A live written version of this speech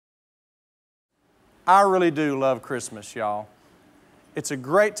I really do love Christmas, y'all. It's a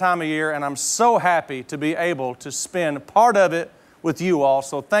great time of year, and I'm so happy to be able to spend part of it with you all.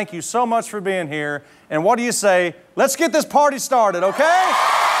 So thank you so much for being here. And what do you say? Let's get this party started, okay?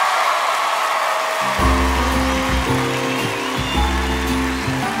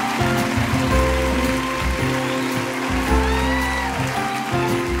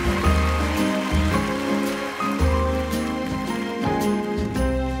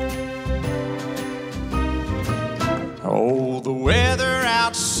 Oh, the weather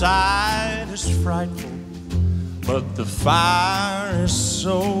outside is frightful, but the fire is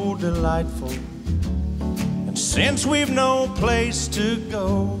so delightful. And since we've no place to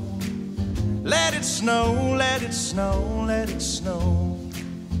go, let it snow, let it snow, let it snow.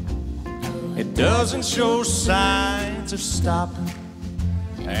 It doesn't show signs of stopping,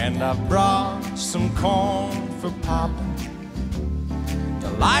 and I've brought some corn for popping.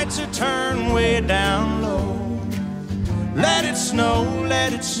 The lights are turned way down low. Let it snow,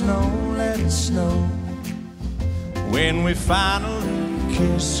 let it snow, let it snow. When we finally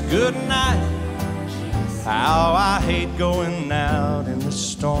kiss goodnight, how I hate going out in the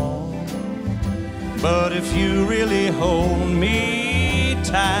storm. But if you really hold me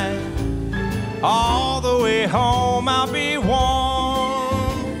tight, all the way home I'll be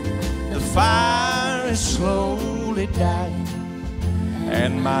warm. The fire is slowly dying,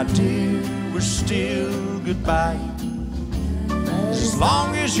 and my dear, we're still goodbye. As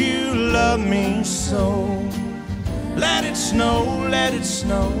long as you love me so, let it snow, let it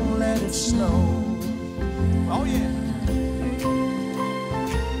snow, let it snow. Oh yeah.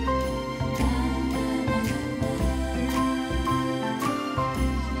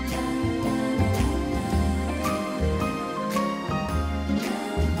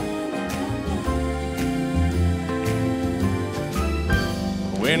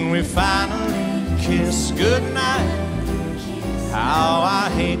 When we finally kiss goodnight, how I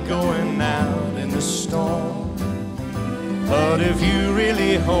hate going out in the storm. But if you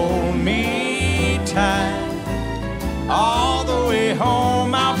really hold me tight, all the way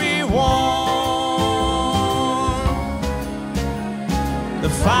home I'll be warm. The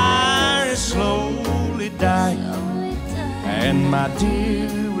fire is slowly dying, and my dear,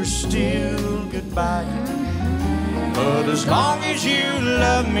 we're still goodbye. But as long as you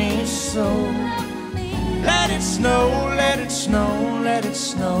love me so, let it snow, let it snow, let it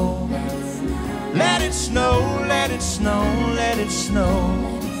snow. Let it snow, let it snow, let it snow.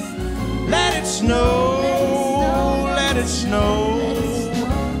 Let it snow, let it snow.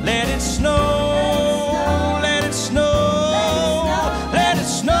 Let it snow, let it snow, let it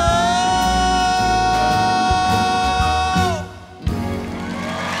snow.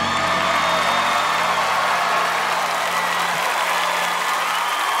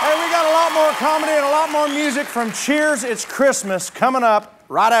 Hey, we got a lot more comedy and a lot more music from Cheers, It's Christmas coming up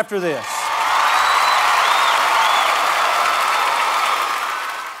right after this.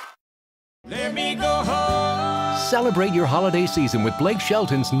 Let me go home. Celebrate your holiday season with Blake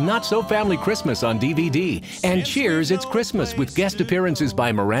Shelton's Not So Family Christmas on DVD. And Cheers, It's Christmas with guest appearances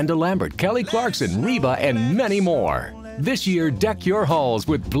by Miranda Lambert, Kelly Clarkson, Reba, and many more. This year, deck your halls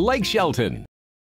with Blake Shelton.